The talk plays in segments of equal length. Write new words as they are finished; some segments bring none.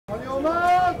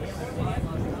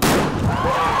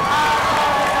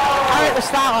at the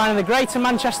start line of the Greater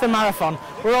Manchester Marathon,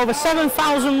 where over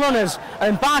 7,000 runners are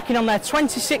embarking on their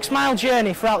 26-mile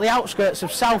journey throughout the outskirts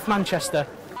of South Manchester.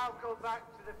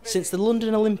 Since the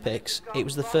London Olympics, it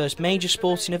was the first major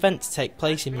sporting event to take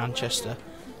place in Manchester,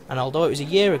 and although it was a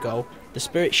year ago, the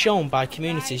spirit shown by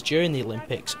communities during the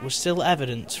Olympics was still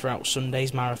evident throughout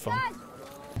Sunday's marathon.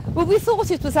 Well, we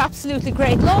thought it was absolutely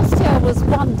great. Last year was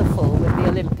wonderful with the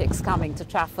Olympics coming to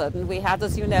Trafford, and we had,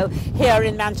 as you know, here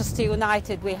in Manchester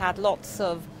United, we had lots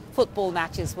of football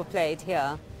matches were played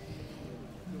here.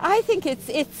 I think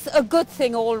it's a good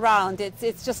thing all round.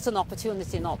 It's just an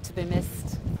opportunity not to be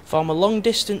missed. Former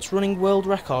long-distance running world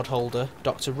record holder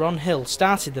Dr. Ron Hill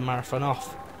started the marathon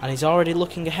off, and is already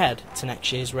looking ahead to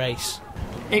next year's race.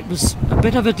 It was a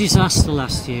bit of a disaster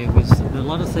last year with a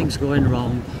lot of things going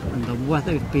wrong and the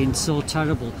weather being so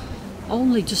terrible.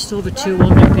 Only just over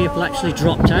 200 people actually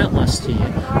dropped out last year.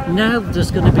 Now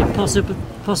there's going to be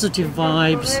positive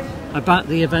vibes about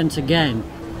the event again,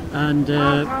 and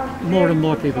more and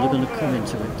more people are going to come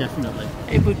into it, definitely.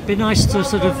 It would be nice to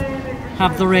sort of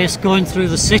have the race going through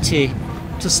the city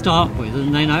to start with,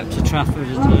 and then out to Trafford.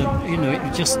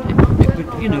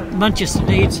 Manchester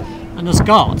needs and has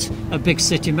got a big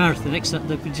city marathon, except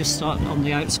that we just start on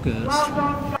the outskirts.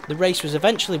 The race was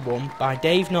eventually won by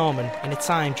Dave Norman in a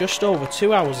time just over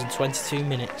 2 hours and 22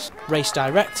 minutes. Race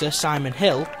director Simon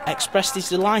Hill expressed his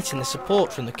delight in the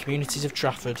support from the communities of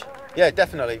Trafford. Yeah,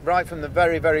 definitely. Right from the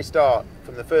very, very start,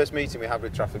 from the first meeting we had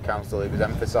with Trafford Council, it was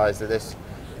emphasised that this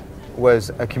was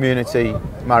a community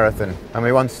marathon, and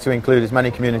we wanted to include as many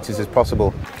communities as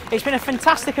possible. It's been a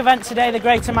fantastic event today, the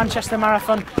Greater Manchester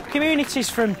Marathon. Communities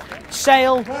from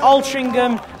Sale,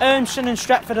 Altrincham, Urmston and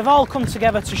Stretford have all come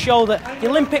together to show that the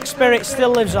Olympic spirit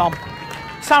still lives on.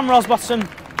 Sam Rosbottom,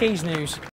 Quays News.